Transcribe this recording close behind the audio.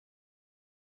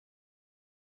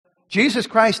Jesus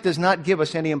Christ does not give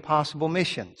us any impossible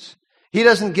missions. He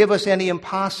doesn't give us any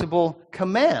impossible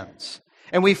commands.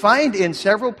 And we find in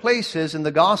several places in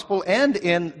the gospel and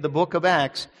in the book of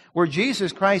Acts where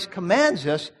Jesus Christ commands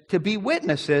us to be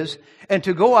witnesses and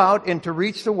to go out and to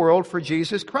reach the world for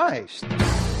Jesus Christ.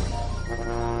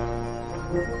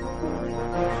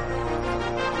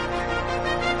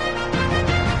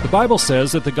 The Bible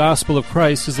says that the gospel of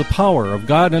Christ is the power of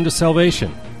God unto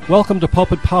salvation. Welcome to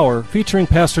Pulpit Power, featuring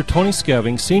Pastor Tony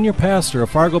Skeving, Senior Pastor of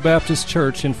Fargo Baptist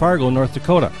Church in Fargo, North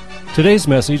Dakota. Today's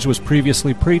message was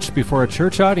previously preached before a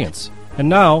church audience. And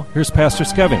now, here's Pastor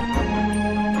Skeving.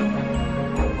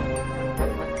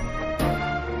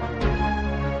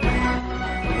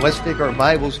 Let's take our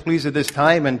Bibles, please, at this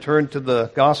time and turn to the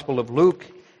Gospel of Luke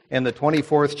and the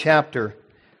 24th chapter.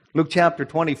 Luke chapter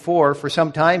 24, for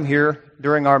some time here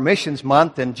during our missions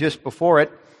month and just before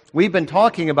it, we've been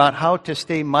talking about how to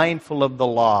stay mindful of the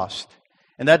lost.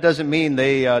 And that doesn't mean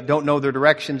they don't know their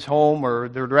directions home or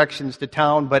their directions to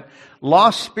town, but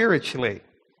lost spiritually.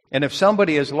 And if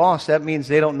somebody is lost, that means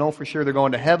they don't know for sure they're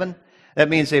going to heaven. That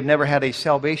means they've never had a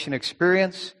salvation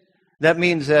experience. That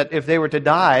means that if they were to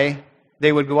die,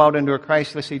 they would go out into a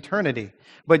Christless eternity.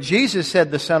 But Jesus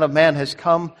said the Son of Man has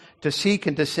come to seek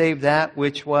and to save that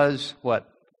which was,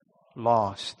 what?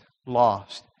 Lost.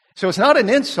 Lost. So it's not an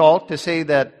insult to say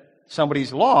that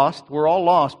somebody's lost. We're all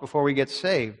lost before we get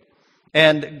saved.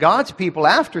 And God's people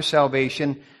after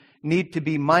salvation need to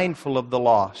be mindful of the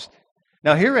lost.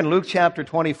 Now here in Luke chapter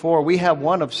 24, we have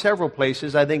one of several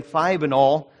places, I think 5 in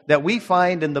all, that we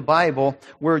find in the Bible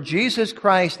where Jesus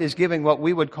Christ is giving what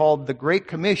we would call the Great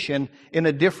Commission in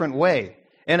a different way.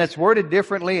 And it's worded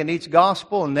differently in each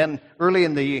gospel and then early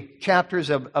in the chapters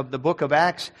of the book of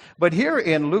Acts. But here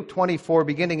in Luke 24,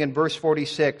 beginning in verse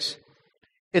 46,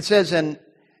 it says,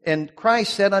 And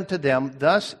Christ said unto them,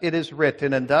 Thus it is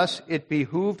written, and thus it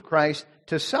behooved Christ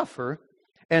to suffer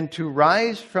and to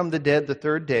rise from the dead the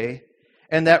third day,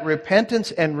 and that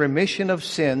repentance and remission of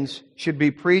sins should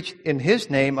be preached in his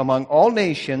name among all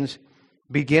nations,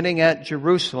 beginning at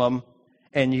Jerusalem,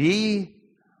 and ye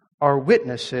are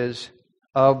witnesses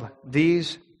of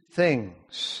these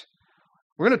things.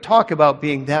 We're going to talk about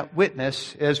being that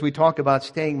witness as we talk about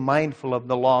staying mindful of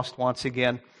the lost once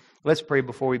again. Let's pray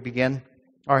before we begin.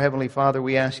 Our Heavenly Father,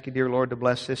 we ask you, dear Lord, to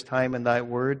bless this time in thy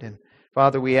word. And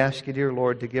Father, we ask you, dear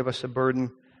Lord, to give us a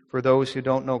burden for those who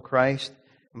don't know Christ.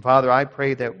 And Father, I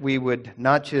pray that we would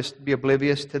not just be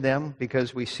oblivious to them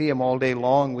because we see them all day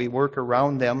long. We work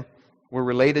around them. We're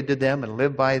related to them and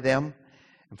live by them.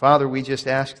 And Father, we just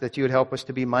ask that you would help us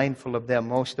to be mindful of them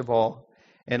most of all.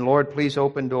 And Lord, please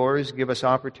open doors, give us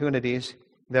opportunities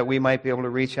that we might be able to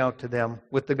reach out to them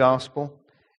with the gospel.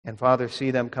 And Father,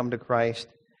 see them come to Christ.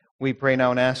 We pray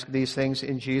now and ask these things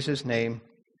in Jesus' name.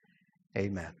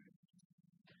 Amen.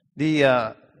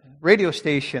 The radio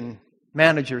station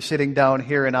manager sitting down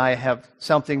here and I have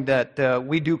something that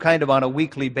we do kind of on a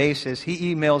weekly basis.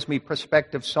 He emails me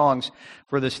prospective songs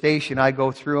for the station. I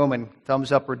go through them and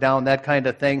thumbs up or down, that kind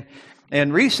of thing.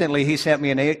 And recently he sent me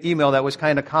an email that was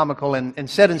kind of comical and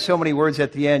said in so many words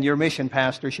at the end, your mission,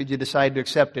 Pastor, should you decide to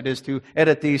accept it, is to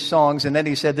edit these songs. And then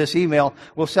he said, this email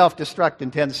will self-destruct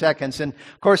in 10 seconds. And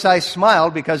of course I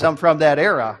smiled because I'm from that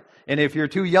era. And if you're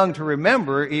too young to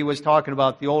remember, he was talking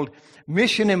about the old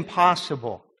Mission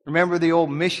Impossible. Remember the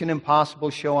old Mission Impossible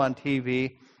show on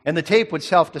TV? And the tape would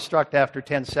self-destruct after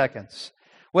 10 seconds.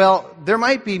 Well, there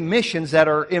might be missions that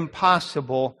are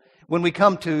impossible when we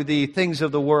come to the things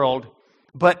of the world.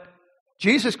 But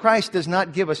Jesus Christ does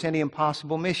not give us any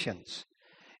impossible missions.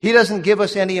 He doesn't give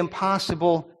us any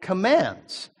impossible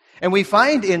commands. And we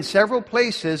find in several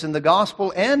places in the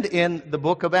gospel and in the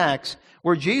book of Acts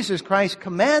where Jesus Christ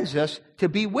commands us to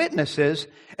be witnesses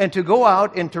and to go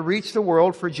out and to reach the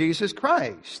world for Jesus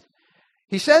Christ.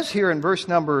 He says here in verse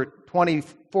number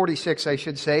 46, I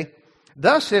should say,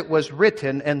 Thus it was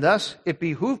written, and thus it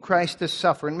behooved Christ to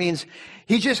suffer. It means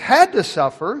he just had to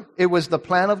suffer. It was the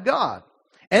plan of God.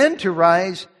 And to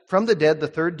rise from the dead the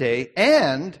third day.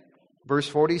 And, verse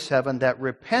 47, that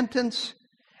repentance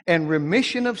and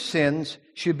remission of sins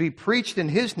should be preached in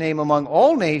his name among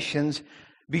all nations,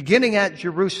 beginning at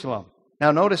Jerusalem.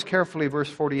 Now notice carefully verse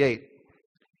 48.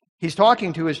 He's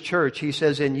talking to his church. He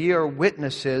says, and ye are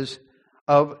witnesses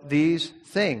of these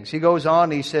things. He goes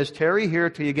on, he says, tarry here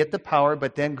till you get the power,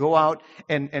 but then go out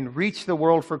and reach the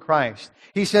world for Christ.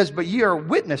 He says, but ye are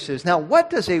witnesses. Now, what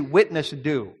does a witness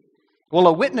do? Well,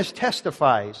 a witness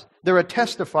testifies. They're a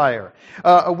testifier.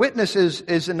 A witness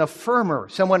is an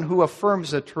affirmer, someone who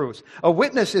affirms the truth. A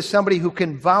witness is somebody who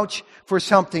can vouch for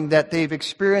something that they've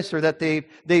experienced or that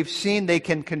they've seen. They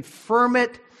can confirm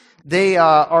it They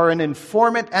are an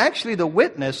informant. Actually, the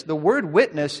word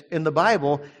witness in the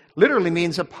Bible literally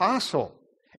means apostle.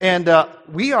 And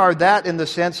we are that in the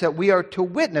sense that we are to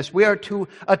witness. We are to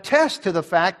attest to the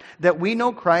fact that we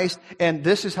know Christ, and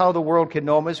this is how the world can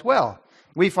know Him as well.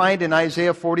 We find in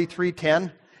Isaiah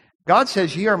 43:10, God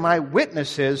says, "Ye are my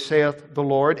witnesses, saith the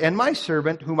Lord, and my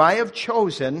servant, whom I have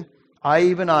chosen.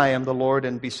 Even I am the Lord,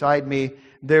 and beside me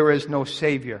there is no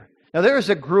Savior." Now there is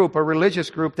a religious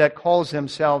group that calls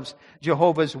themselves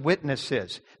Jehovah's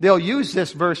Witnesses. They'll use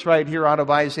this verse right here out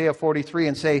of Isaiah 43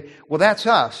 and say, well, that's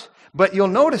us. But you'll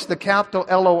notice the capital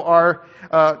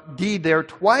L-O-R-D there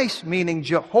twice, meaning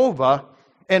Jehovah.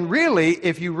 And really,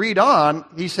 if you read on,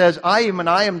 he says, I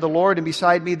am the Lord, and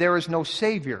beside me there is no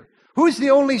Savior. Who's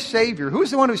the only Savior?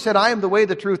 Who's the one who said, I am the way,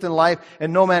 the truth, and life,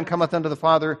 and no man cometh unto the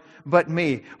Father but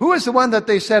me? Who is the one that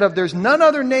they said of, there's none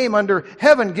other name under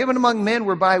heaven given among men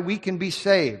whereby we can be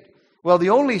saved? Well, the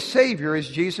only Savior is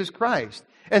Jesus Christ.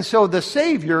 And so the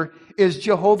Savior is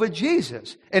Jehovah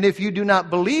Jesus. And if you do not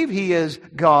believe He is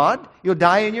God, you'll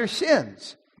die in your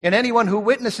sins. And anyone who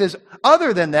witnesses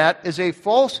other than that is a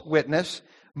false witness.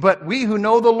 But we who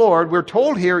know the Lord, we're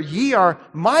told here, ye are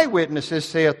my witnesses,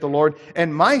 saith the Lord,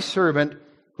 and my servant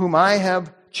whom I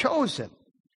have chosen.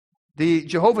 The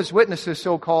Jehovah's Witnesses,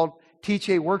 so-called, teach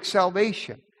a work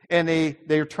salvation. And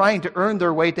they're trying to earn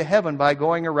their way to heaven by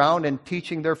going around and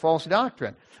teaching their false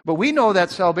doctrine. But we know that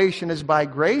salvation is by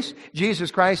grace.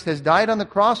 Jesus Christ has died on the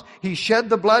cross. He shed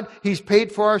the blood. He's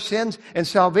paid for our sins. And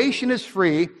salvation is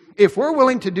free if we're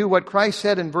willing to do what Christ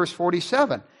said in verse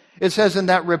 47. It says, in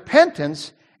that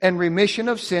repentance and remission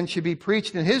of sin should be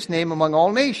preached in His name among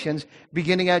all nations,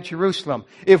 beginning at Jerusalem.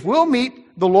 If we'll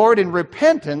meet the Lord in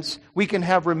repentance, we can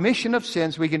have remission of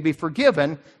sins, we can be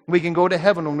forgiven, we can go to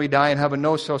heaven when we die and have a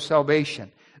no-so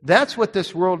salvation. That's what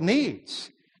this world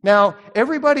needs. Now,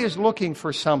 everybody is looking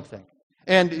for something.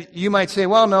 And you might say,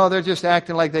 well, no, they're just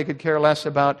acting like they could care less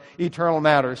about eternal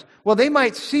matters. Well, they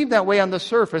might seem that way on the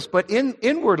surface, but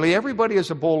inwardly, everybody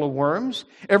is a bowl of worms.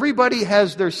 Everybody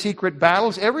has their secret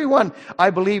battles. Everyone, I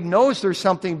believe, knows there's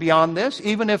something beyond this,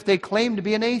 even if they claim to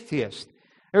be an atheist.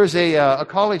 There was a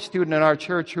college student in our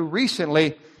church who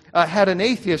recently had an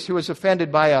atheist who was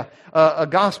offended by a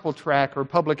gospel tract or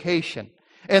publication.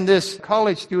 And this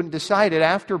college student decided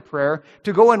after prayer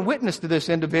to go and witness to this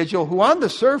individual who on the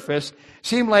surface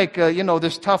seemed like,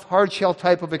 this tough hard shell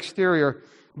type of exterior,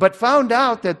 but found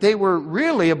out that they were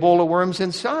really a bowl of worms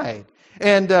inside.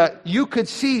 And you could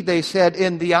see, they said,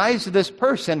 in the eyes of this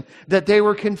person that they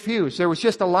were confused. There was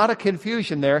just a lot of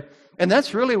confusion there. And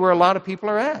that's really where a lot of people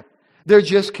are at. They're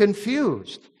just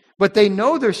confused. But they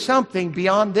know there's something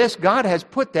beyond this. God has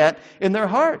put that in their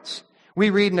hearts. We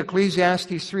read in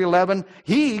Ecclesiastes 3:11,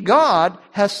 He, God,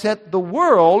 has set the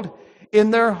world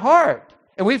in their heart.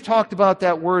 And we've talked about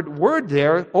that word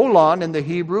there, olam in the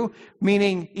Hebrew,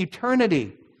 meaning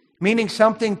eternity, meaning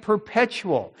something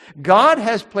perpetual. God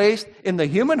has placed in the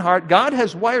human heart, God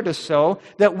has wired us so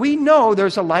that we know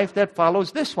there's a life that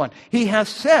follows this one. He has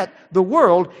set the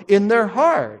world in their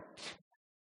heart.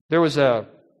 There was a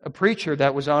preacher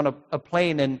that was on a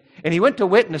plane, and he went to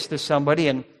witness to somebody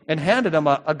and handed him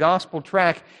a gospel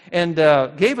tract and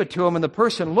gave it to him, and the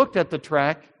person looked at the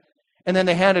tract, and then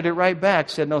they handed it right back,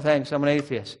 said, no thanks, I'm an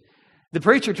atheist. The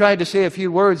preacher tried to say a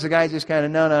few words, the guy just kind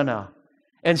of, no.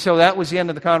 And so that was the end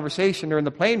of the conversation during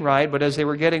the plane ride, but as they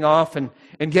were getting off and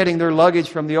getting their luggage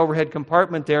from the overhead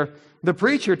compartment there, the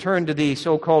preacher turned to the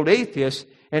so-called atheist,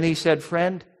 and he said,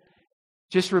 friend,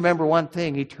 just remember one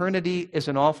thing, eternity is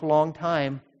an awful long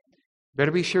time.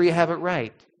 Better be sure you have it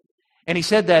right. And he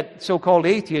said that so-called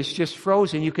atheist just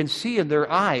froze, and you can see in their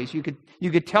eyes, you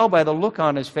could tell by the look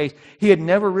on his face, he had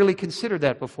never really considered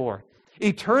that before.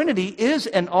 Eternity is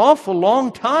an awful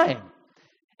long time,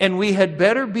 and we had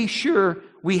better be sure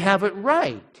we have it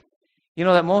right. You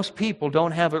know that most people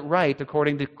don't have it right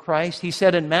according to Christ. He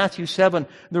said in Matthew 7,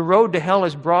 the road to hell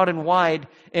is broad and wide,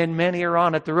 and many are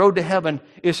on it. The road to heaven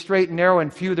is straight and narrow,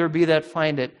 and few there be that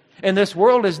find it. And this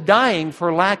world is dying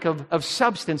for lack of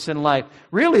substance in life.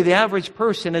 Really, the average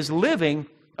person is living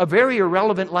a very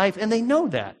irrelevant life, and they know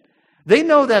that. They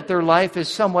know that their life is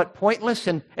somewhat pointless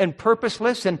and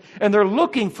purposeless, and they're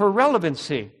looking for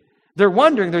relevancy. They're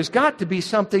wondering there's got to be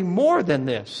something more than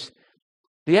this.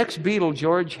 The ex-Beatle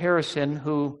George Harrison,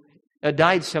 who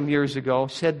died some years ago,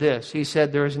 said this. He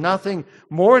said, there is nothing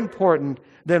more important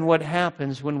than what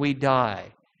happens when we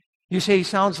die. You say he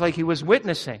sounds like he was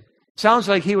witnessing. Sounds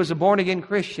like he was a born-again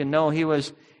Christian. No, he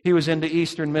was into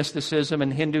Eastern mysticism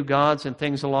and Hindu gods and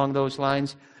things along those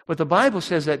lines. But the Bible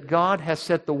says that God has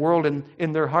set the world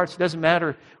in their hearts. It doesn't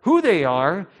matter who they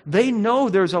are. They know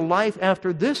there's a life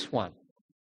after this one.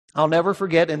 I'll never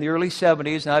forget in the early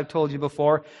 70s, and I've told you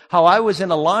before, how I was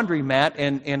in a laundromat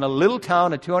in a little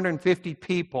town of 250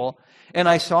 people, and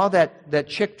I saw that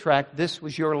chick tract, This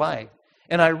Was Your Life.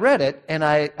 And I read it, and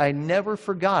I never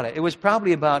forgot it. It was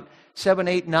probably about 7,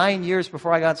 8, 9 years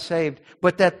before I got saved,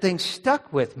 but that thing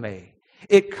stuck with me.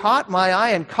 It caught my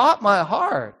eye and caught my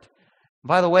heart.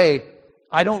 By the way,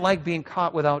 I don't like being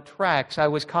caught without tracts. I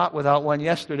was caught without one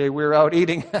yesterday. We were out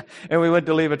eating, and we went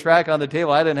to leave a tract on the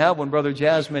table. I didn't have one. Brother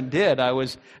Jasmine did. I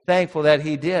was thankful that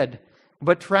he did.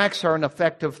 But tracts are an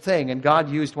effective thing, and God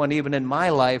used one even in my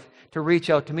life to reach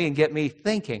out to me and get me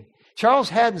thinking. Charles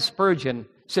Haddon Spurgeon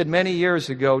said many years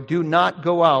ago, "Do not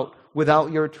go out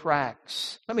without your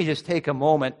tracts." Let me just take a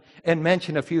moment and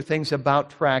mention a few things about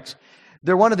tracts.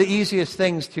 They're one of the easiest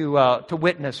things to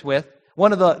witness with.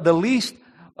 One of the least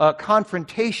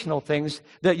confrontational things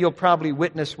that you'll probably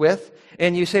witness with.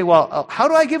 And you say, well, how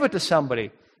do I give it to somebody?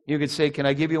 You could say, can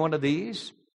I give you one of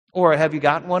these? Or have you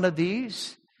got one of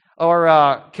these?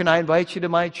 Or can I invite you to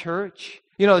my church?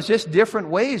 You know, it's just different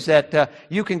ways that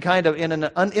you can kind of, in an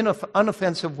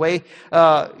unoffensive way,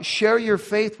 share your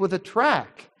faith with a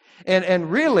tract.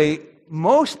 And really,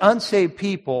 most unsaved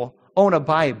people own a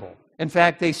Bible. In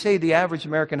fact, they say the average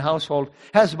American household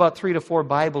has about 3 to 4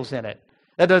 Bibles in it.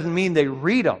 That doesn't mean they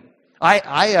read them.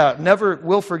 I never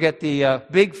will forget the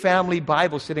big family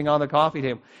Bible sitting on the coffee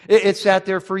table. It sat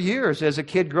there for years as a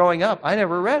kid growing up. I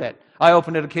never read it. I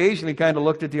opened it occasionally, kind of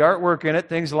looked at the artwork in it,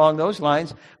 things along those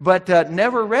lines, but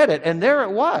never read it. And there it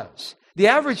was. The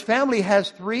average family has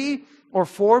 3 or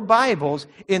 4 Bibles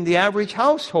in the average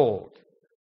household,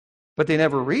 but they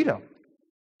never read them.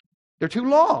 They're too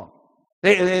long.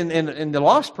 In the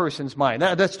lost person's mind,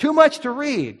 that's too much to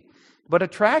read. But a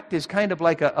tract is kind of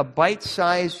like a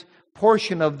bite-sized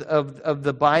portion of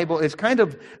the Bible. It's kind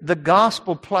of the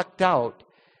gospel plucked out.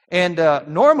 And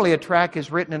normally a tract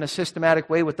is written in a systematic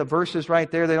way with the verses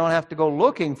right there. They don't have to go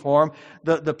looking for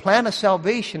them. The plan of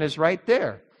salvation is right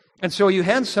there. And so you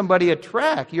hand somebody a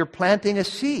tract, you're planting a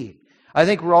seed. I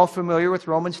think we're all familiar with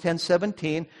Romans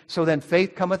 10:17. So then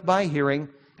faith cometh by hearing,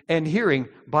 and hearing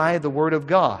by the word of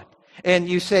God. And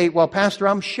you say, well, Pastor,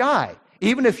 I'm shy.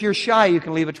 Even if you're shy, you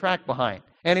can leave a tract behind.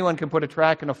 Anyone can put a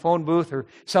tract in a phone booth or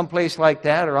someplace like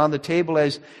that, or on the table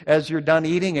as you're done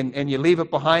eating and you leave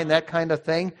it behind, that kind of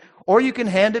thing. Or you can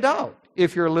hand it out.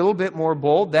 If you're a little bit more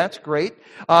bold, that's great.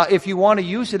 If you want to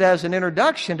use it as an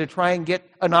introduction to try and get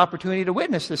an opportunity to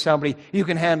witness to somebody, you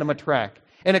can hand them a tract.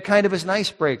 And it kind of is an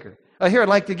icebreaker. Here, I'd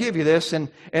like to give you this, and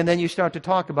then you start to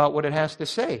talk about what it has to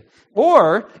say.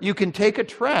 Or you can take a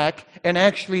tract and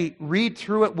actually read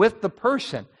through it with the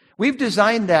person. We've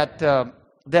designed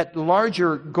that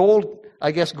larger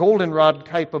goldenrod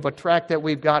type of a tract that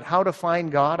we've got, How to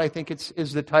Find God, I think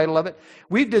is the title of it.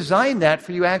 We've designed that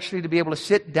for you actually to be able to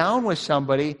sit down with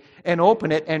somebody and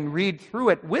open it and read through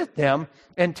it with them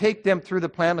and take them through the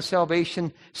plan of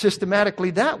salvation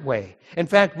systematically that way. In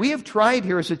fact, we have tried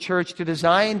here as a church to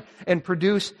design and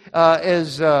produce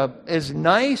as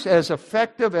nice, as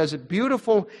effective, as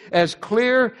beautiful, as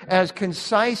clear, as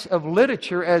concise of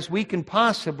literature as we can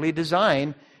possibly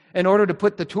design in order to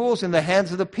put the tools in the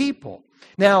hands of the people.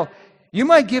 Now, you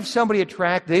might give somebody a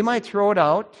tract, they might throw it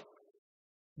out,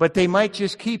 but they might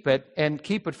just keep it and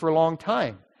keep it for a long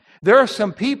time. There are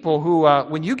some people who,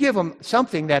 when you give them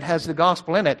something that has the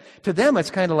gospel in it, to them it's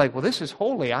kind of like, well, this is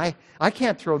holy. I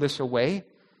can't throw this away.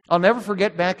 I'll never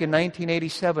forget back in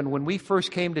 1987 when we first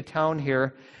came to town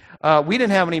here. We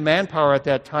didn't have any manpower at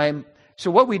that time. So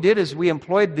what we did is we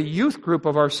employed the youth group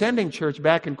of our sending church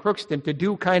back in Crookston to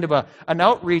do kind of an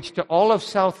outreach to all of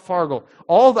South Fargo,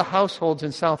 all the households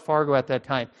in South Fargo at that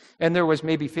time. And there was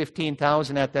maybe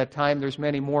 15,000 at that time. There's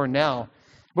many more now.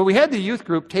 But we had the youth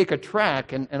group take a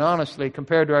tract, and honestly,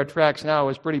 compared to our tracts now, it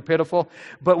was pretty pitiful.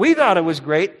 But we thought it was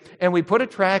great, and we put a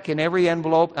tract in every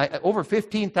envelope, over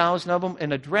 15,000 of them,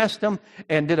 and addressed them,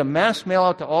 and did a mass mail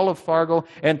out to all of Fargo,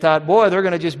 and thought, boy, they're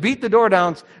going to just beat the door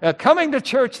down, coming to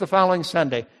church the following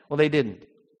Sunday. Well, they didn't.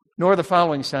 Nor the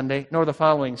following Sunday, nor the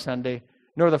following Sunday,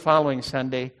 nor the following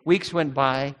Sunday. Weeks went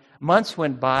by, months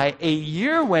went by, a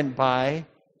year went by,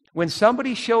 when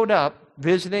somebody showed up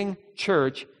visiting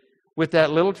church with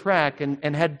that little tract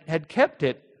and had kept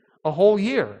it a whole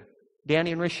year.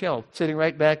 Danny and Rochelle sitting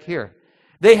right back here.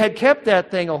 They had kept that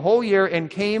thing a whole year and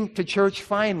came to church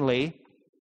finally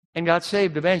and got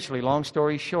saved eventually, long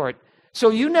story short.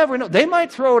 So you never know. They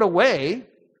might throw it away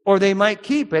or they might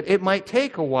keep it. It might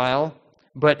take a while,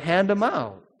 but hand them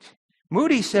out.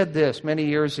 Moody said this many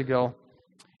years ago.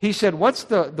 He said, what's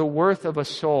the worth of a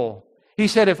soul? He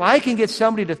said, if I can get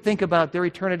somebody to think about their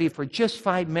eternity for just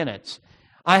 5 minutes,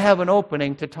 I have an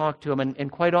opening to talk to them,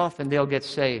 and quite often they'll get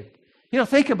saved.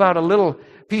 Think about a little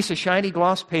piece of shiny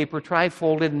gloss paper,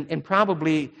 tri-folded, and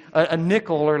probably a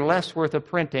nickel or less worth of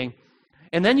printing.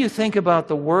 And then you think about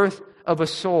the worth of a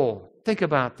soul. Think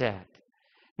about that.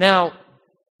 Now,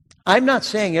 I'm not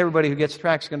saying everybody who gets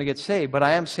tracts is going to get saved, but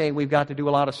I am saying we've got to do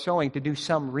a lot of sowing to do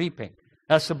some reaping.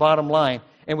 That's the bottom line.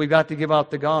 And we've got to give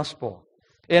out the gospel.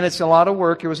 And it's a lot of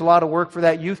work. It was a lot of work for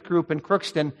that youth group in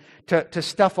Crookston to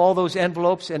stuff all those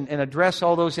envelopes and address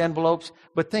all those envelopes.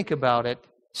 But think about it.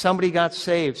 Somebody got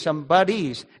saved.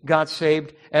 Somebodies got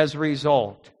saved as a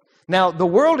result. Now, the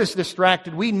world is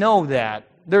distracted. We know that.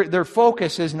 Their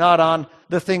focus is not on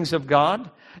the things of God.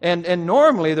 And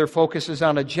normally their focus is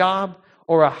on a job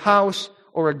or a house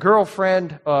or a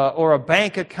girlfriend or a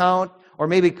bank account or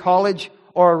maybe college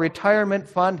or a retirement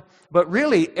fund. But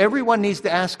really, everyone needs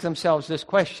to ask themselves this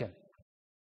question.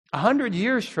 100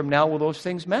 years from now, will those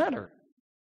things matter?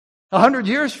 100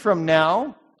 years from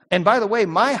now, and by the way,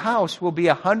 my house will be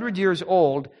 100 years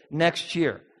old next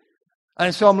year.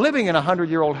 And so I'm living in a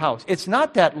 100-year-old house. It's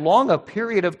not that long a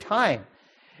period of time.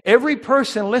 Every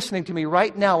person listening to me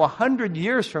right now, 100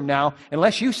 years from now,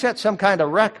 unless you set some kind of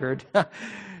record,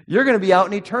 you're going to be out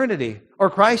in eternity, or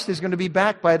Christ is going to be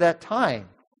back by that time.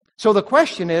 So the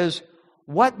question is,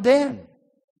 what then?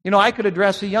 I could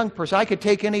address a young person. I could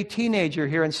take any teenager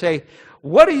here and say,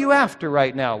 what are you after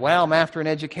right now? Well, I'm after an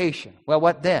education. Well,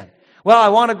 what then? Well, I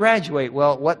want to graduate.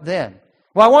 Well, what then?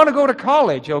 Well, I want to go to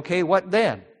college. Okay, what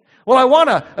then? Well, I want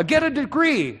to get a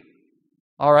degree.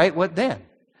 All right, what then?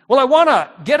 Well, I want to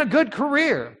get a good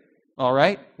career. All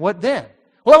right, what then?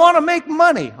 Well, I want to make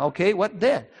money. Okay, what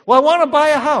then? Well, I want to buy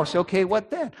a house. Okay,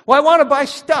 what then? Well, I want to buy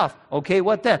stuff. Okay,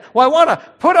 what then? Well, I want to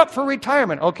put up for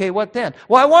retirement. Okay, what then?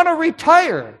 Well, I want to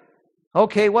retire.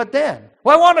 Okay, what then?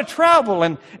 Well, I want to travel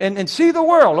and see the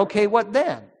world. Okay, what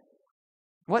then?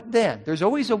 What then? There's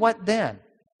always a what then.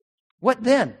 What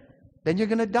then? Then you're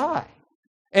going to die.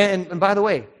 And by the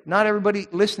way, not everybody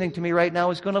listening to me right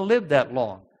now is going to live that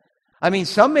long. I mean,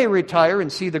 some may retire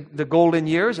and see the golden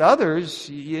years. Others,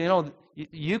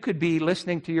 you could be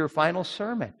listening to your final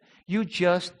sermon. You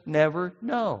just never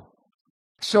know.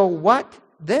 So what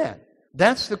then?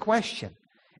 That's the question.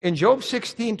 In Job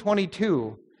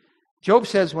 16:22, Job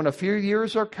says, when a few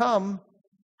years are come,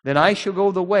 then I shall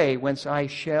go the way whence I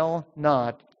shall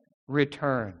not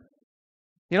return.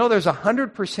 There's a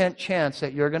 100% chance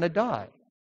that you're going to die.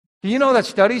 Do you know that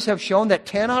studies have shown that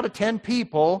 10 out of 10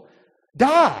 people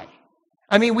die?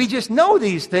 I mean, we just know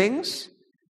these things,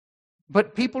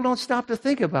 but people don't stop to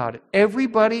think about it.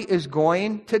 Everybody is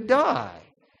going to die.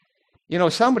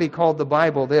 Somebody called the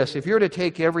Bible this. If you're to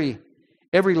take every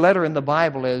letter in the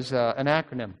Bible as an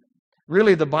acronym,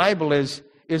 really the Bible is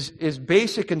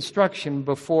basic instruction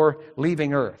before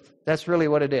leaving earth. That's really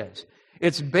what it is.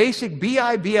 It's basic,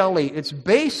 B-I-B-L-E. It's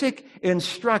basic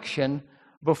instruction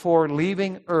before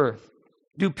leaving earth.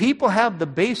 Do people have the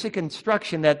basic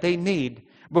instruction that they need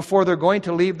before they're going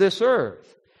to leave this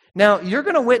earth? Now, you're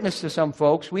going to witness to some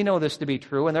folks. We know this to be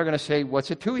true, and they're going to say,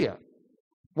 what's it to you?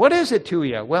 What is it to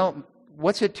you? Well,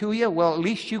 what's it to you? Well, at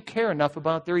least you care enough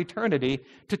about their eternity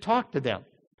to talk to them.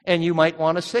 And you might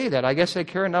want to say that. I guess I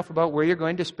care enough about where you're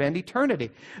going to spend eternity.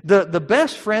 The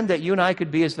best friend that you and I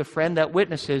could be is the friend that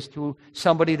witnesses to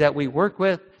somebody that we work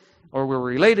with, or we're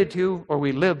related to, or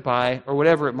we live by, or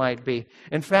whatever it might be.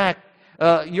 In fact,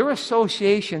 your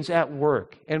associations at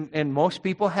work, and most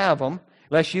people have them,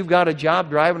 unless you've got a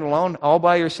job driving alone all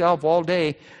by yourself all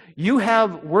day, you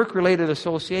have work-related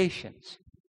associations.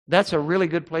 That's a really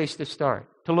good place to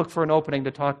start, to look for an opening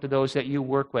to talk to those that you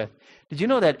work with. Did you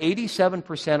know that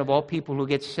 87% of all people who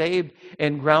get saved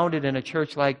and grounded in a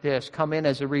church like this come in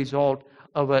as a result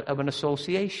of an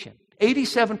association?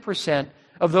 87%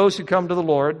 of those who come to the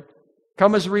Lord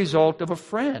come as a result of a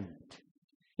friend.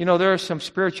 There are some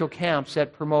spiritual camps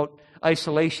that promote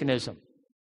isolationism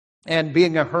and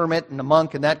being a hermit and a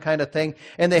monk and that kind of thing.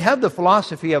 And they have the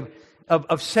philosophy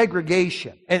of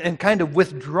segregation and kind of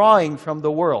withdrawing from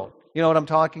the world. You know what I'm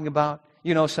talking about?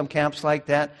 Some camps like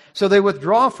that. So they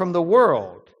withdraw from the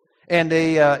world. And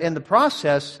they, in the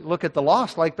process, look at the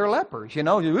lost like they're lepers.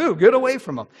 Ooh, get away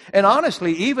from them. And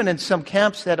honestly, even in some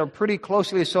camps that are pretty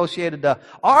closely associated to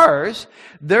ours,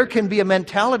 there can be a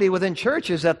mentality within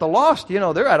churches that the lost,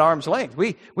 they're at arm's length.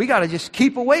 We got to just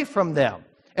keep away from them.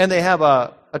 And they have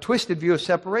a twisted view of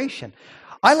separation.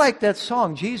 I like that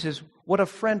song, Jesus, what a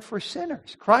friend for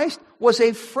sinners. Christ was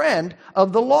a friend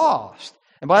of the lost.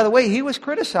 And by the way, he was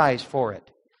criticized for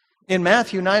it. In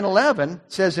Matthew 9:11, it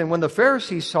says, and when the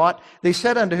Pharisees saw it, they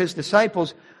said unto his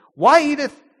disciples, why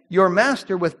eateth your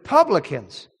master with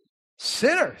publicans,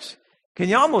 sinners? Can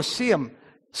you almost see him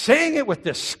saying it with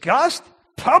disgust?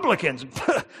 Publicans,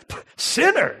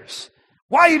 sinners.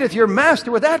 Why eateth your master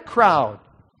with that crowd?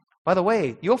 By the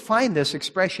way, you'll find this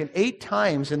expression 8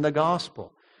 times in the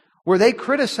gospel, where they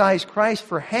criticize Christ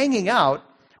for hanging out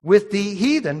with the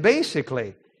heathen,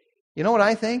 basically. You know what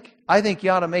I think? I think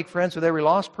you ought to make friends with every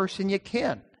lost person you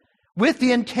can, with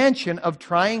the intention of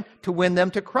trying to win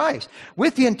them to Christ,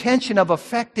 with the intention of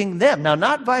affecting them. Now,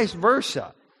 not vice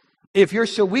versa. If you're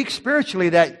so weak spiritually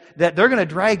that they're going to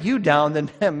drag you down, then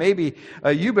maybe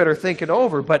you better think it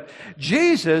over. But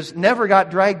Jesus never got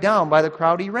dragged down by the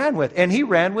crowd he ran with, and he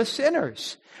ran with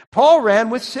sinners. Paul ran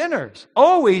with sinners,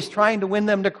 always trying to win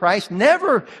them to Christ,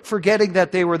 never forgetting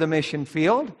that they were the mission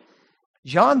field.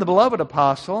 John, the beloved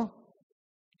apostle,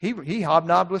 he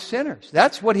hobnobbed with sinners.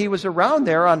 That's what he was around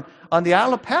there on the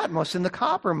Isle of Patmos in the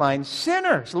copper mine.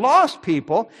 Sinners, lost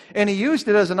people, and he used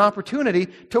it as an opportunity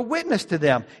to witness to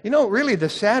them. You know, really the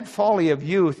sad folly of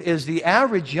youth is the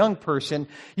average young person.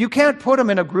 You can't put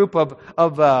them in a group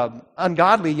of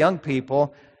ungodly young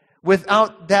people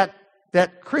without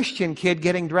that Christian kid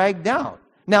getting dragged down.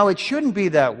 Now, it shouldn't be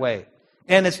that way.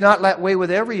 And it's not that way with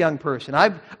every young person.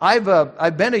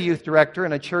 I've been a youth director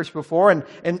in a church before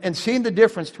and seen the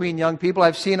difference between young people.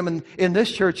 I've seen them in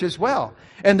this church as well.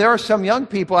 And there are some young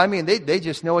people, I mean, they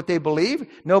just know what they believe.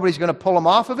 Nobody's going to pull them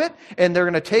off of it. And they're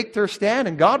going to take their stand,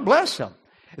 and God bless them.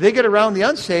 They get around the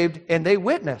unsaved, and they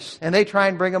witness, and they try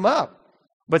and bring them up.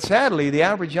 But sadly, the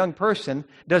average young person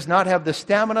does not have the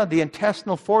stamina, the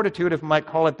intestinal fortitude, if I might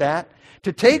call it that,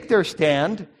 to take their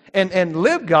stand and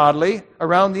live godly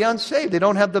around the unsaved. They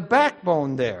don't have the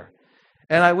backbone there.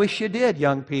 And I wish you did,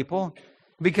 young people,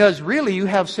 because really you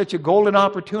have such a golden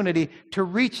opportunity to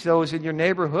reach those in your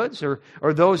neighborhoods or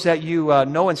those that you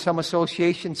know in some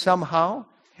association somehow.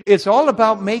 It's all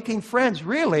about making friends,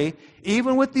 really,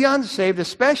 even with the unsaved,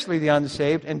 especially the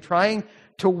unsaved, and trying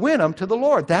to win them to the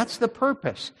Lord. That's the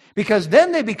purpose. Because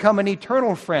then they become an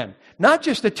eternal friend. Not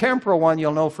just a temporal one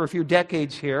you'll know for a few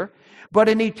decades here, but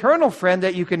an eternal friend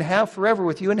that you can have forever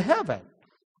with you in heaven.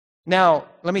 Now,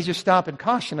 let me just stop and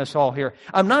caution us all here.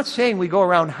 I'm not saying we go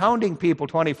around hounding people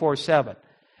 24/7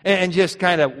 and just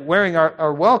kind of wearing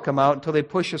our welcome out until they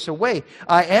push us away.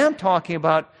 I am talking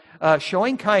about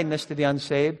showing kindness to the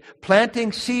unsaved,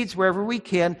 planting seeds wherever we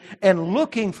can, and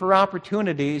looking for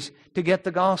opportunities to get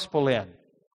the gospel in.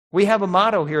 We have a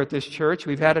motto here at this church.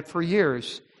 We've had it for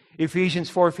years. Ephesians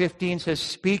 4:15 says,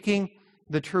 speaking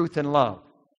the truth in love.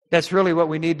 That's really what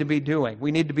we need to be doing.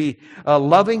 We need to be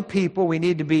loving people. We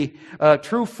need to be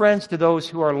true friends to those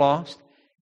who are lost.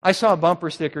 I saw a bumper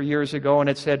sticker years ago, and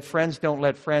it said, friends don't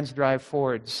let friends drive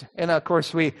Fords. And of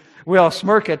course, we all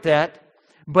smirk at that.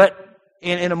 But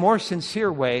in a more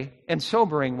sincere way and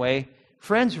sobering way,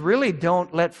 friends really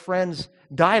don't let friends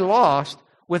die lost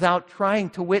without trying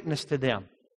to witness to them.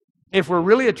 If we're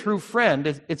really a true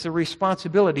friend, it's a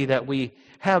responsibility that we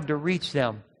have to reach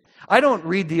them. I don't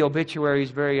read the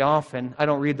obituaries very often. I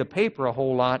don't read the paper a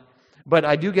whole lot, but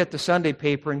I do get the Sunday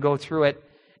paper and go through it.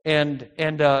 And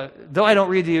though I don't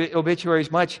read the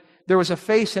obituaries much, there was a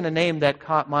face and a name that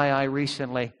caught my eye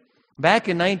recently. Back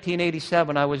in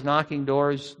 1987, I was knocking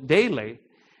doors daily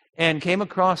and came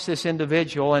across this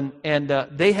individual, and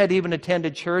they had even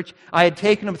attended church. I had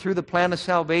taken them through the plan of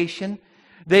salvation.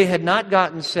 They had not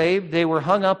gotten saved. They were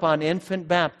hung up on infant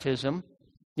baptism.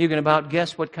 You can about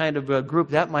guess what kind of a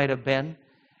group that might have been.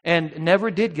 And never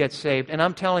did get saved. And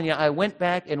I'm telling you, I went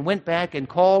back and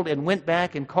called and went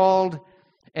back and called,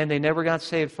 and they never got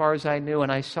saved as far as I knew.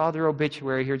 And I saw their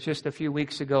obituary here just a few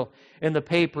weeks ago in the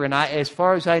paper, and as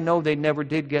far as I know, they never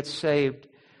did get saved.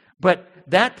 But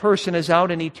that person is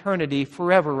out in eternity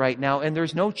forever right now, and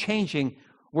there's no changing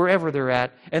wherever they're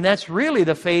at. And that's really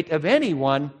the fate of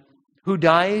anyone who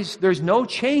dies. There's no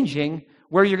changing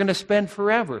where you're going to spend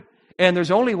forever. And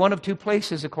there's only one of two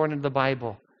places according to the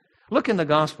Bible. Look in the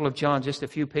Gospel of John just a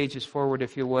few pages forward,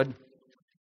 if you would.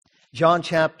 John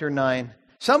chapter 9.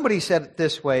 Somebody said it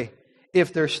this way,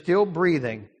 if they're still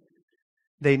breathing,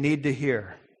 they need to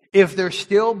hear. If they're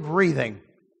still breathing,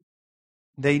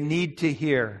 they need to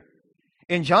hear.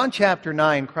 In John chapter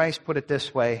 9, Christ put it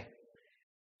this way.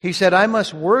 He said, I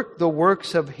must work the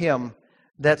works of him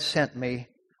that sent me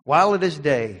while it is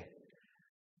day.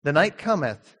 The night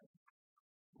cometh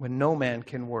when no man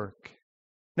can work.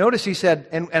 Notice he said,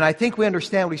 and I think we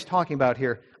understand what he's talking about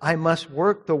here. I must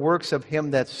work the works of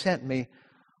him that sent me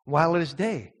while it is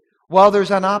day. While there's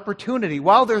an opportunity,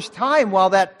 while there's time, while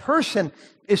that person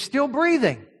is still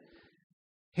breathing.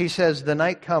 He says, the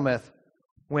night cometh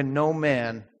when no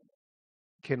man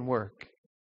can work.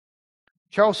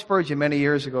 Charles Spurgeon many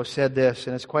years ago said this,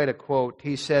 and it's quite a quote.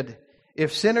 He said,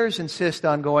 if sinners insist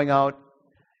on going out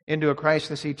into a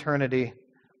Christless eternity,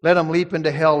 let them leap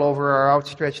into hell over our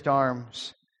outstretched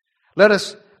arms. Let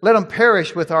us let them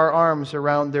perish with our arms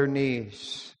around their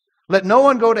knees. Let no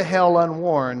one go to hell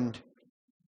unwarned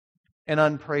and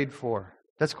unprayed for.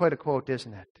 That's quite a quote,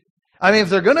 isn't it? I mean, if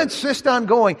they're going to insist on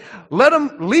going, let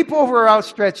them leap over our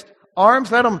outstretched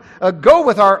arms. Let them go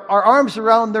with our arms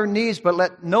around their knees, but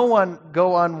let no one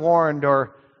go unwarned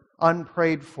or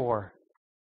unprayed for.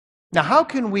 Now, how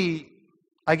can we,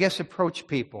 I guess, approach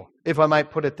people, if I might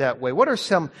put it that way? What are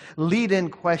some lead-in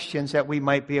questions that we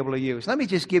might be able to use? Let me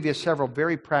just give you several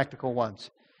very practical ones.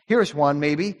 Here's one,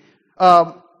 maybe.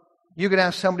 You could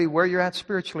ask somebody where you're at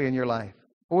spiritually in your life.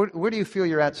 Where do you feel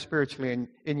you're at spiritually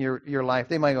in your life?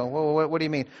 They might go, well, what do you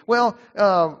mean? Well,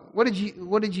 where'd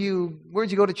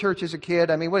you go to church as a kid?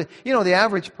 I mean, the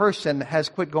average person has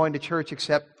quit going to church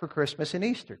except for Christmas and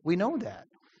Easter. We know that.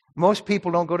 Most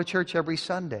people don't go to church every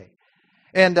Sunday.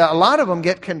 And a lot of them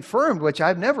get confirmed, which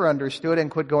I've never understood,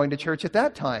 and quit going to church at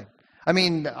that time. I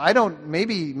mean,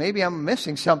 maybe I'm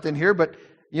missing something here, but,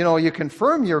 you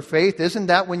confirm your faith. Isn't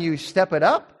that when you step it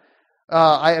up?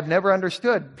 I have never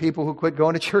understood people who quit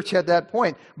going to church at that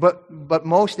point. But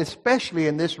most, especially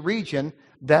in this region,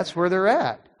 that's where they're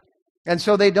at. And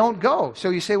so they don't go. So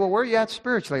you say, well, where are you at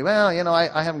spiritually? Well,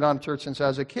 I haven't gone to church since I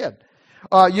was a kid.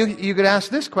 You could ask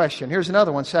this question. Here's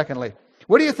another one, secondly.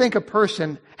 What do you think a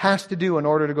person has to do in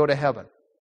order to go to heaven?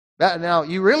 Now,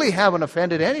 you really haven't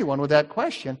offended anyone with that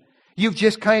question. You've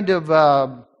just kind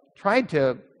of tried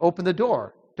to open the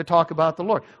door to talk about the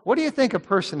Lord. What do you think a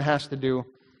person has to do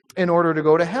in order to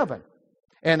go to heaven?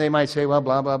 And they might say, well,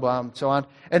 blah, blah, blah, and so on.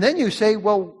 And then you say,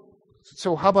 well,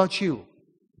 so how about you?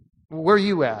 Where are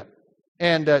you at?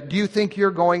 And do you think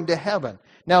you're going to heaven?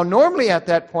 Now, normally at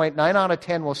that point, 9 out of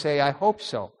 10 will say, I hope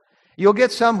so. You'll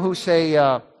get some who say,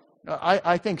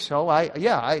 I think so. I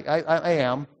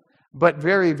am. But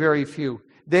very, very few.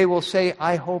 They will say,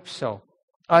 I hope so.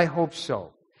 I hope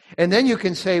so. And then you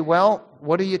can say, well,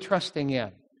 what are you trusting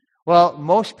in? Well,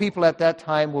 most people at that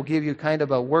time will give you kind of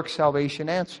a work salvation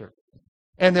answer.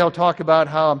 And they'll talk about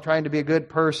how I'm trying to be a good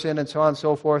person and so on and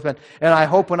so forth. And I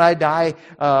hope when I die,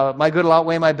 my good will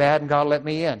outweigh my bad and God will let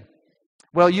me in.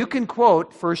 Well, you can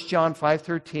quote 1 John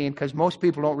 5:13 because most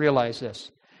people don't realize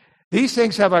this. These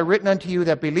things have I written unto you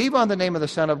that believe on the name of the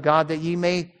Son of God, that ye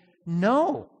may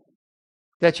know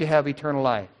that you have eternal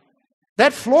life.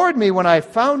 That floored me when I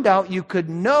found out you could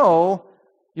know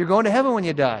you're going to heaven when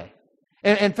you die.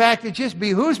 And in fact, it just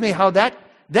behooves me how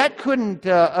that couldn't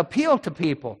appeal to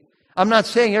people. I'm not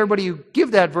saying everybody you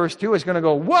give that verse to is going to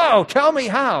go, whoa, tell me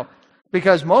how.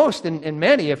 Because most, and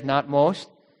many, if not most,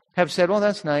 have said, well,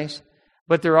 that's nice.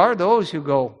 But there are those who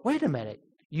go, wait a minute.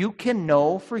 You can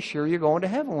know for sure you're going to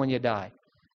heaven when you die.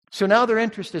 So now their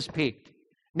interest is piqued.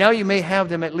 Now you may have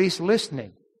them at least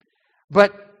listening.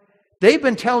 But they've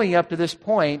been telling you up to this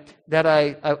point that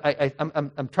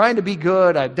I'm trying to be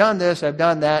good. I've done this. I've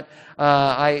done that.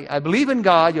 I believe in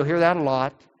God. You'll hear that a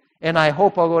lot. And I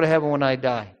hope I'll go to heaven when I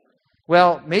die.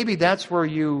 Well, maybe that's where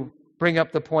you bring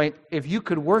up the point. If you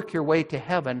could work your way to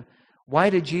heaven, why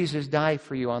did Jesus die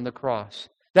for you on the cross?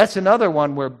 That's another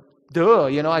one where,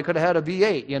 I could have had a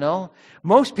V8,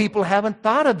 Most people haven't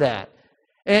thought of that.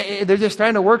 And they're just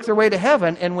trying to work their way to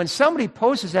heaven. And when somebody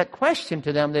poses that question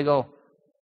to them, they go,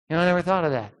 I never thought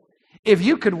of that. If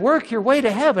you could work your way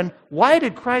to heaven, why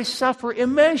did Christ suffer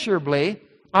immeasurably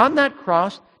on that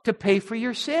cross to pay for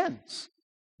your sins?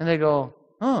 And they go,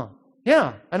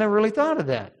 yeah, I never really thought of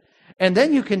that. And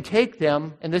then you can take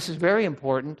them, and this is very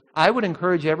important. I would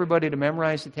encourage everybody to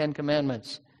memorize the 10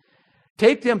 Commandments.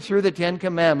 Take them through the 10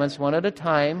 Commandments one at a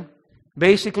time.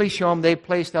 Basically show them they've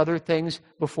placed other things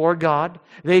before God.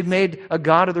 They've made a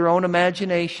God of their own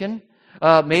imagination.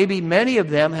 Maybe many of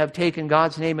them have taken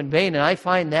God's name in vain. And I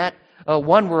find that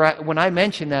one where when I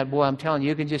mention that, boy, I'm telling you,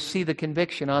 you can just see the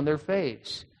conviction on their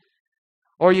face.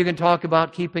 Or you can talk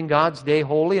about keeping God's day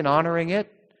holy and honoring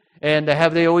it. And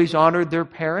have they always honored their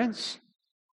parents?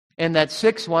 And that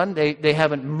 6th one, they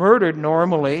haven't murdered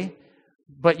normally.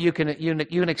 But you can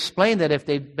explain that if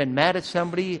they've been mad at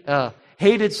somebody,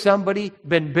 hated somebody,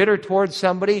 been bitter towards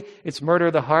somebody, it's murder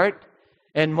of the heart.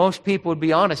 And most people would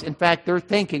be honest. In fact, they're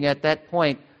thinking at that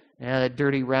point, that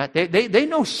dirty rat. They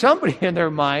know somebody in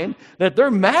their mind that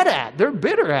they're mad at, they're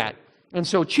bitter at. And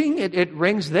so, it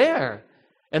rings there.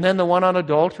 And then the one on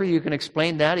adultery, you can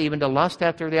explain that even to lust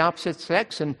after the opposite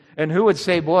sex. And who would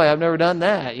say, boy, I've never done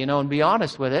that, and be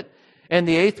honest with it. And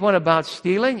the 8th one about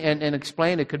stealing, and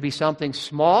explain it could be something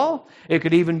small. It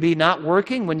could even be not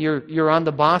working when you're on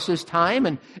the boss's time,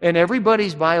 and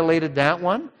everybody's violated that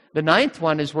one. The 9th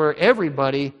one is where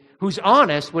everybody who's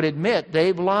honest would admit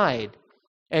they've lied.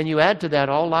 And you add to that,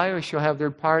 all liars shall have their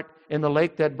part in the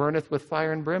lake that burneth with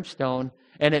fire and brimstone,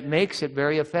 and it makes it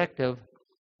very effective.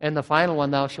 And the final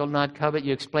one, thou shalt not covet,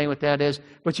 you explain what that is.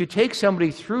 But you take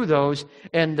somebody through those,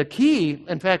 and the key,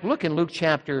 in fact, look in Luke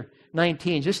chapter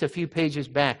 19, just a few pages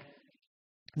back.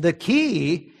 The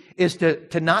key is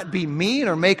to not be mean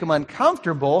or make them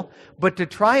uncomfortable, but to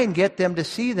try and get them to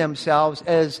see themselves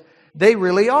as they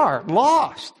really are,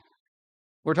 lost.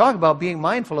 We're talking about being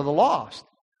mindful of the lost.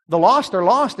 The lost are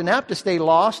lost and apt to stay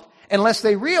lost unless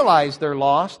they realize they're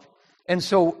lost. And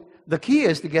so the key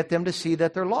is to get them to see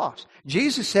that they're lost.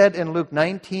 Jesus said in Luke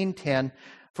 19:10,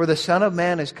 "For the Son of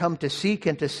Man has come to seek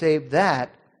and to save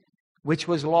that which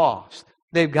was lost."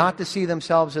 They've got to see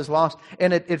themselves as lost.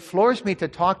 And it floors me to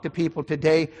talk to people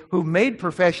today who've made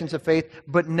professions of faith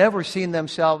but never seen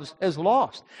themselves as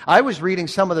lost. I was reading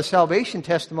some of the salvation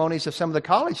testimonies of some of the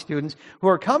college students who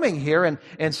are coming here,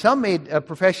 and some made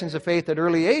professions of faith at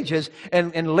early ages,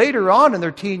 and later on in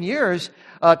their teen years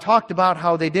talked about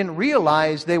how they didn't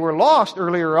realize they were lost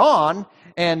earlier on,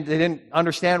 and they didn't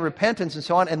understand repentance and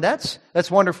so on. And that's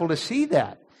wonderful to see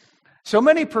that. So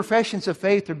many professions of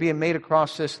faith are being made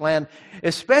across this land,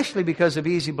 especially because of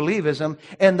easy believism,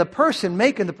 and the person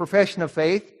making the profession of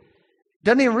faith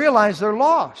doesn't even realize they're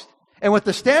lost. And with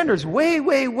the standards way,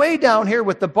 way, way down here,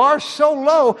 with the bar so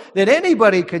low that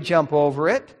anybody could jump over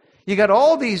it, you got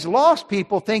all these lost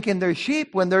people thinking they're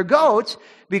sheep when they're goats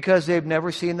because they've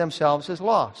never seen themselves as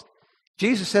lost.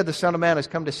 Jesus said the Son of Man has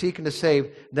come to seek and to save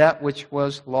that which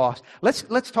was lost.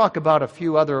 Let's talk about a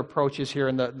few other approaches here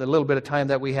in the little bit of time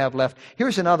that we have left.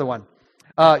 Here's another one.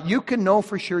 You can know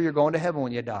for sure you're going to heaven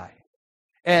when you die.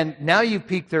 And now you've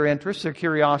piqued their interest, their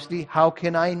curiosity. How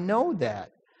can I know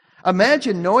that?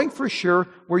 Imagine knowing for sure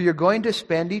where you're going to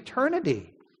spend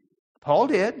eternity. Paul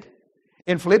did.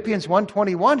 In Philippians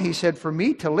 1:21, he said, "For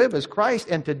me to live is Christ,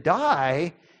 and to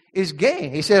die is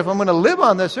gain." He said, if I'm going to live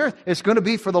on this earth, it's going to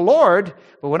be for the Lord.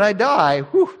 But when I die,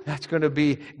 that's going to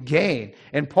be gain.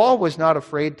 And Paul was not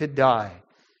afraid to die.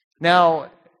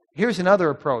 Now, here's another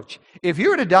approach. If you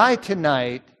were to die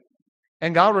tonight,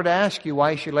 and God were to ask you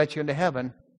why He should let you into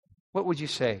heaven, what would you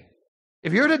say?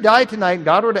 If you were to die tonight, and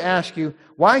God were to ask you,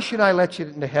 why should I let you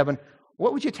into heaven,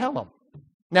 what would you tell Him?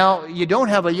 Now, you don't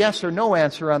have a yes or no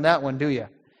answer on that one, do you?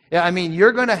 Yeah, I mean,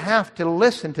 you're going to have to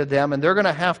listen to them, and they're going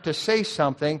to have to say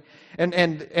something. And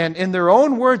in their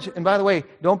own words, and by the way,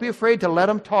 don't be afraid to let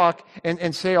them talk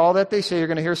and say all that they say. You're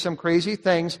going to hear some crazy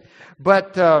things.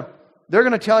 But they're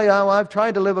going to tell you, oh, I've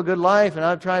tried to live a good life, and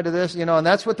I've tried to this, and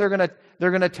that's what they're going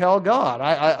to tell God.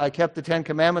 I kept the 10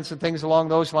 Commandments and things along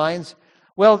those lines.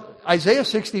 Well, Isaiah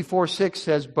 64:6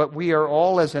 says, "But we are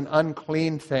all as an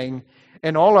unclean thing,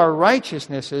 and all our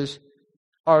righteousnesses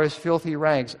are as filthy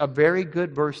rags." A very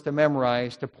good verse to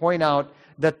memorize to point out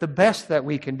that the best that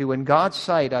we can do in God's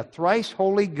sight, a thrice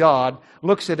holy God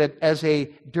looks at it as a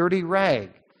dirty rag.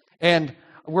 And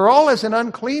we're all as an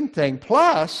unclean thing.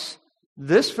 Plus,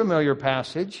 this familiar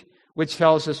passage, which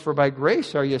tells us, "For by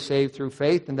grace are you saved through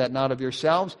faith, and that not of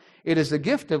yourselves. It is the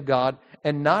gift of God,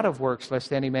 and not of works,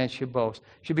 lest any man should boast."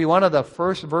 Should be one of the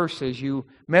first verses you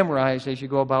memorize as you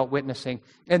go about witnessing.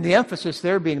 And the emphasis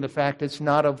there being the fact it's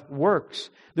not of works.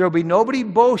 There will be nobody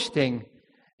boasting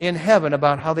in heaven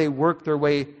about how they work their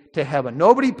way to heaven.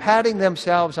 Nobody patting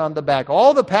themselves on the back.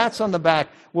 All the pats on the back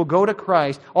will go to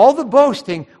Christ. All the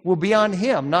boasting will be on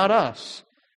Him, not us.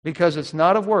 Because it's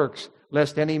not of works,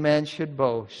 lest any man should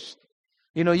boast.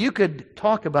 You could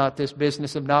talk about this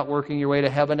business of not working your way to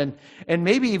heaven and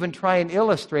maybe even try and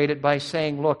illustrate it by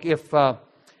saying, look,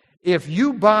 if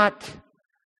you bought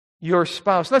your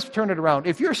spouse, let's turn it around.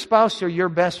 If your spouse or your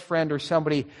best friend or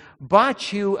somebody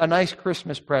bought you a nice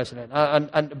Christmas present,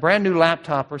 a brand new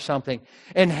laptop or something,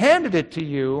 and handed it to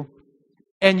you,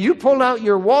 and you pulled out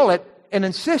your wallet and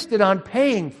insisted on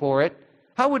paying for it,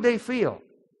 how would they feel?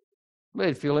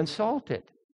 They'd feel insulted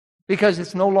because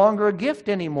it's no longer a gift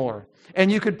anymore. And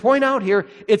you could point out here,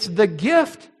 it's the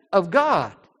gift of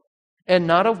God and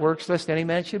not of works, lest any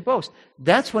man should boast.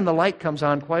 That's when the light comes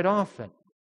on quite often.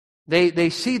 They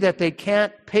see that they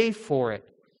can't pay for it.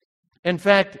 In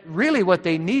fact, really what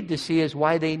they need to see is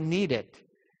why they need it.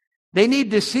 They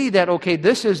need to see that, okay,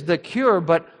 this is the cure,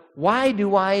 but why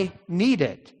do I need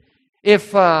it?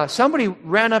 If somebody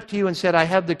ran up to you and said, I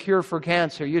have the cure for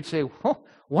cancer, you'd say, oh,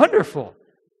 wonderful.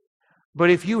 But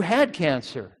if you had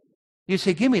cancer, you'd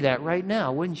say, give me that right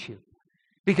now, wouldn't you?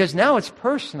 Because now it's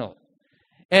personal.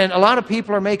 And a lot of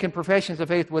people are making professions of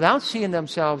faith without seeing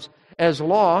themselves as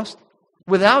lost,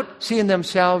 without seeing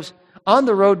themselves on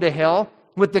the road to hell,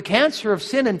 with the cancer of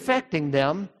sin infecting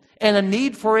them, and a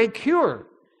need for a cure.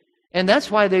 And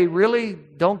that's why they really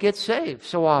don't get saved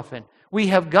so often. We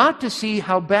have got to see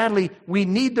how badly we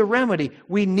need the remedy.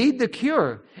 We need the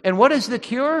cure. And what is the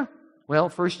cure? Well,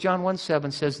 1 John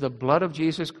 1:7 says, the blood of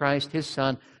Jesus Christ, His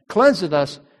Son, cleanseth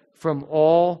us from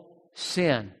all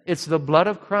sin. It's the blood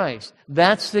of Christ.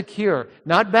 That's the cure.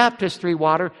 Not baptistry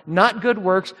water, not good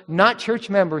works, not church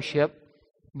membership,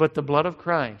 but the blood of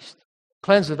Christ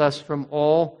cleanseth us from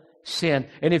all sin.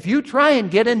 And if you try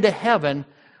and get into heaven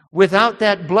without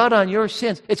that blood on your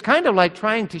sins, it's kind of like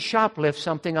trying to shoplift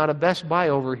something out of Best Buy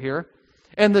over here,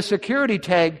 and the security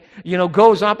tag,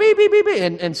 goes off, beep, beep, beep,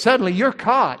 beep, and suddenly you're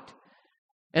caught.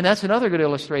 And that's another good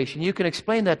illustration. You can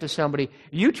explain that to somebody.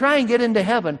 You try and get into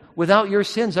heaven without your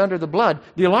sins under the blood,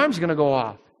 the alarm's going to go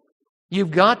off.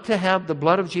 You've got to have the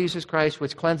blood of Jesus Christ,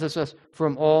 which cleanses us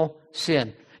from all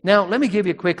sin. Now, let me give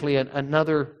you quickly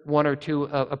another one or two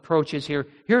approaches here.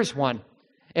 Here's one,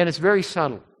 and it's very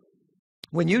subtle.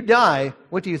 When you die,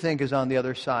 what do you think is on the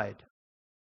other side?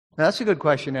 Now, that's a good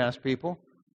question to ask people.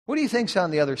 What do you think's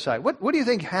on the other side? What do you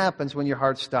think happens when your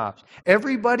heart stops?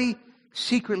 Everybody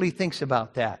secretly thinks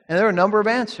about that. And there are a number of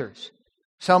answers.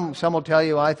 Some will tell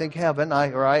you, I think heaven,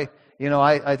 I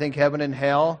think heaven and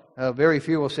hell. Very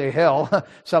few will say hell.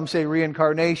 Some say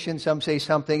reincarnation, some say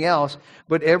something else.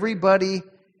 But everybody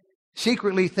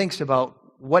secretly thinks about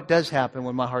what does happen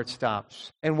when my heart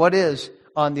stops and what is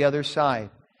on the other side.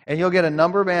 And you'll get a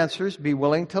number of answers. Be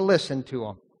willing to listen to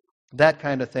them. That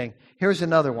kind of thing. Here's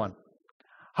another one.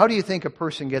 How do you think a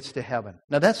person gets to heaven?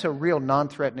 Now, that's a real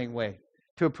non-threatening way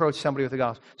to approach somebody with the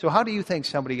gospel. So how do you think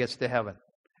somebody gets to heaven?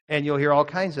 And you'll hear all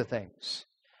kinds of things.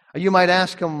 You might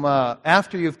ask them,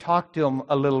 after you've talked to them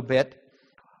a little bit,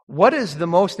 what is the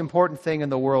most important thing in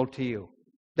the world to you?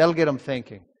 That'll get them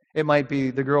thinking. It might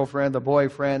be the girlfriend, the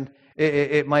boyfriend.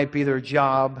 It might be their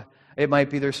job. It might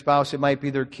be their spouse. It might be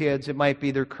their kids. It might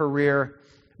be their career.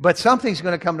 But something's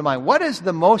going to come to mind. What is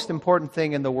the most important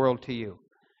thing in the world to you?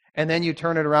 And then you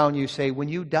turn it around and you say, when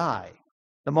you die,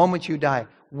 the moment you die,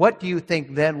 what do you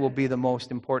think then will be the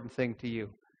most important thing to you?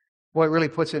 Well, it really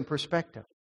puts it in perspective.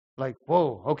 Like,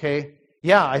 whoa, okay.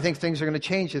 Yeah, I think things are going to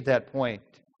change at that point.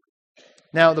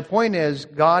 Now, the point is,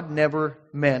 God never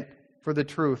meant for the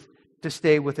truth to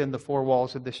stay within the four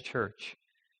walls of this church.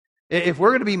 If we're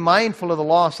going to be mindful of the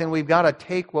lost, then we've got to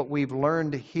take what we've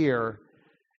learned here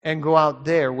and go out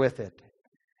there with it.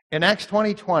 In Acts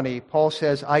 20:20, Paul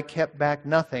says, I kept back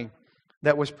nothing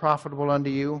that was profitable unto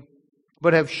you,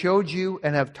 but have showed you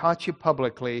and have taught you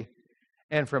publicly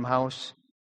and from house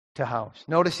to house.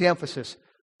 Notice the emphasis.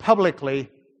 Publicly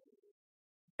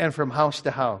and from house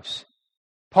to house.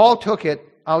 Paul took it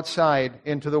outside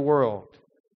into the world.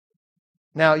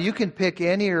 Now, you can pick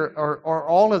any or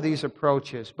all of these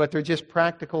approaches, but they're just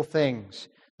practical things.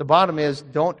 The bottom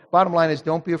line is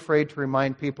don't be afraid to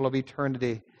remind people of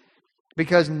eternity,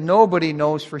 because nobody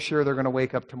knows for sure they're going to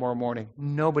wake up tomorrow morning.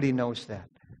 Nobody knows that.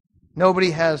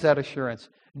 Nobody has that assurance.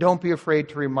 Don't be afraid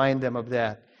to remind them of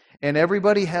that. And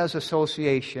everybody has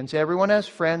associations. Everyone has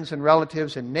friends and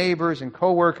relatives and neighbors and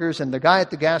coworkers and the guy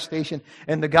at the gas station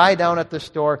and the guy down at the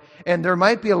store. And there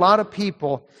might be a lot of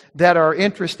people that are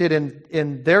interested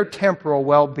in their temporal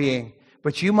well-being.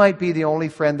 But you might be the only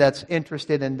friend that's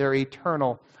interested in their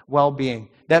eternal well-being.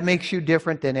 That makes you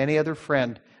different than any other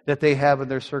friend that they have in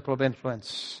their circle of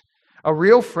influence. A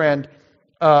real friend,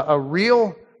 a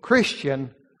real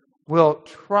Christian will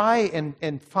try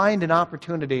and find an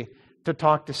opportunity to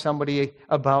talk to somebody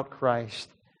about Christ.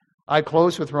 I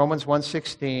close with Romans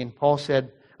 1:16. Paul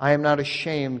said, I am not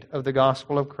ashamed of the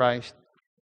gospel of Christ,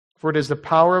 for it is the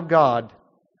power of God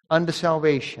unto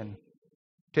salvation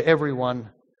to everyone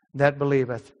that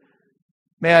believeth.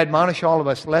 May I admonish all of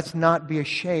us, let's not be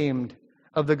ashamed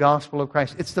of the gospel of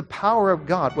Christ. It's the power of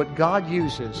God, what God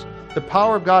uses, the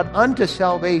power of God unto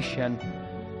salvation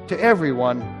to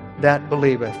everyone that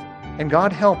believeth. And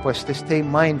God help us to stay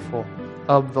mindful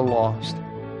of the lost.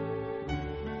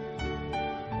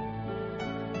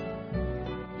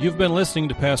 You've been listening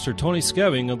to Pastor Tony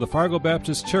Skeving of the Fargo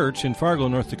Baptist Church in Fargo,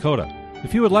 North Dakota.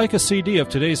 If you would like a CD of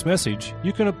today's message,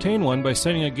 you can obtain one by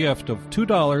sending a gift of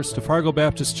 $2 to Fargo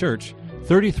Baptist Church,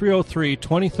 3303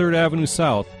 23rd Avenue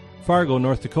South, Fargo,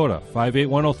 North Dakota,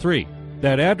 58103.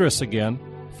 That address again,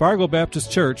 Fargo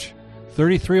Baptist Church,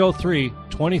 3303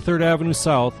 23rd Avenue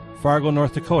South, Fargo,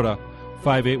 North Dakota,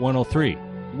 58103.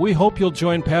 We hope you'll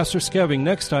join Pastor Skeving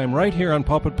next time right here on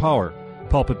Pulpit Power.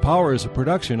 Pulpit Power is a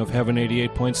production of Heaven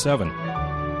 88.7.